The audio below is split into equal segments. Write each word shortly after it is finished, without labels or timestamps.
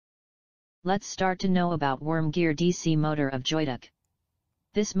Let's start to know about worm gear DC motor of Joytech.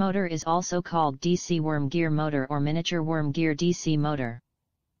 This motor is also called DC worm gear motor or miniature worm gear DC motor.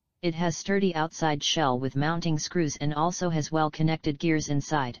 It has sturdy outside shell with mounting screws and also has well-connected gears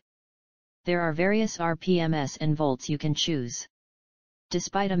inside. There are various RPMs and volts you can choose.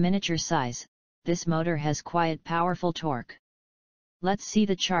 Despite a miniature size, this motor has quite powerful torque. Let's see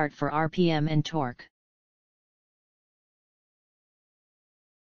the chart for RPM and torque.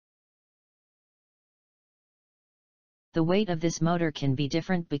 The weight of this motor can be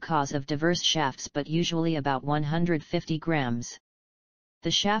different because of diverse shafts, but usually about 150 grams.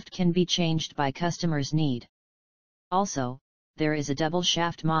 The shaft can be changed by customer's need. Also, there is a double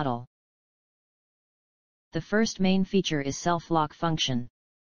shaft model. The first main feature is self-lock function.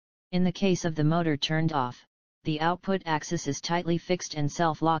 In the case of the motor turned off, the output axis is tightly fixed and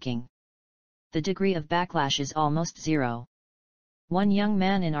self-locking. The degree of backlash is almost zero. One young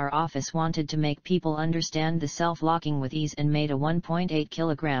man in our office wanted to make people understand the self-locking with ease and made a 1.8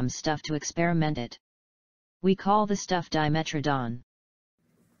 kg stuff to experiment it. We call the stuff dimetrodon.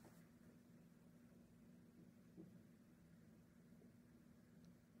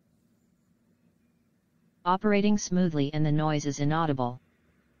 Operating smoothly and the noise is inaudible.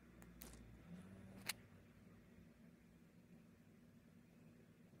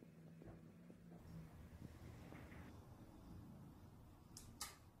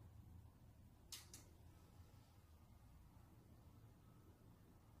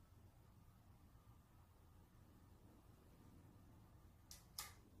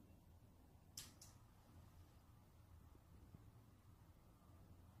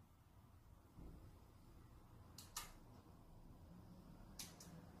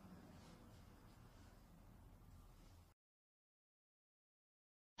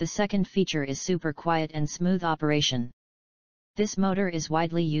 The second feature is super quiet and smooth operation. This motor is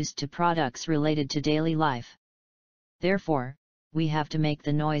widely used to products related to daily life. Therefore, we have to make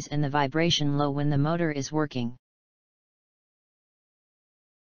the noise and the vibration low when the motor is working.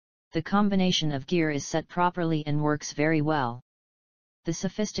 The combination of gear is set properly and works very well. The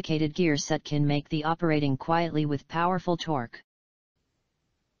sophisticated gear set can make the operating quietly with powerful torque.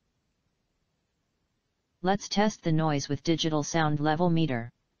 Let's test the noise with digital sound level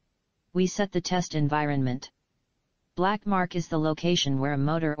meter. We set the test environment. Black mark is the location where a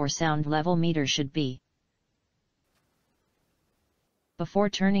motor or sound level meter should be. Before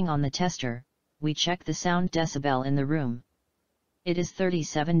turning on the tester, we check the sound decibel in the room. It is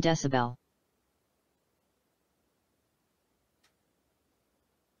 37 decibel.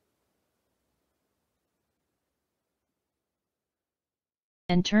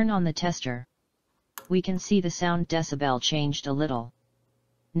 And turn on the tester. We can see the sound decibel changed a little.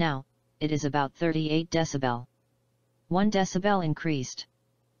 Now, it is about 38 decibel. 1 decibel increased.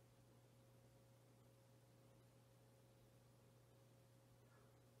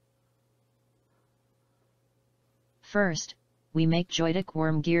 First, we make Joytech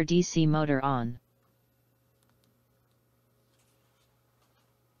worm gear DC motor on.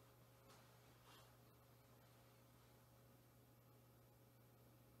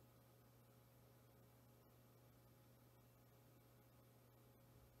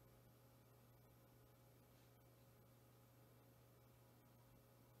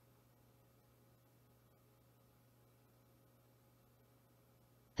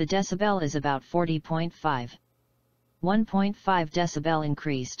 The decibel is about 40.5. 1.5 decibel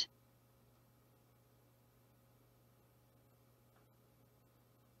increased.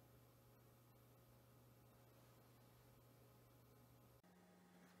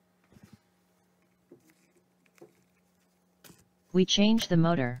 We change the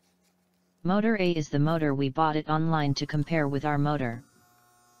motor. Motor A is the motor we bought it online to compare with our motor.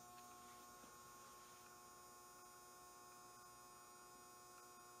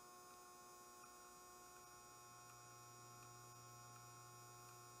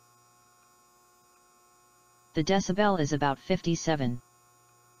 The decibel is about 57.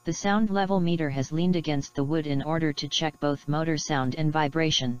 The sound level meter has leaned against the wood in order to check both motor sound and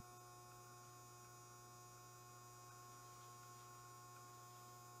vibration.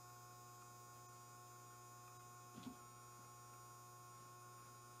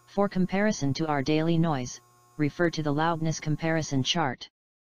 For comparison to our daily noise, refer to the loudness comparison chart.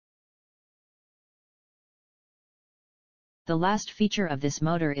 The last feature of this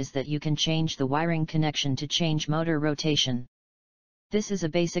motor is that you can change the wiring connection to change motor rotation. This is a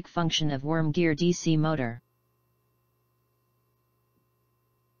basic function of worm gear DC motor.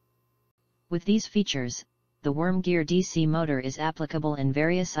 With these features, the worm gear DC motor is applicable in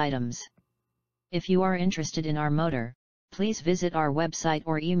various items. If you are interested in our motor, please visit our website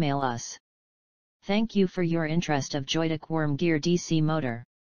or email us. Thank you for your interest of Joytech worm gear DC motor.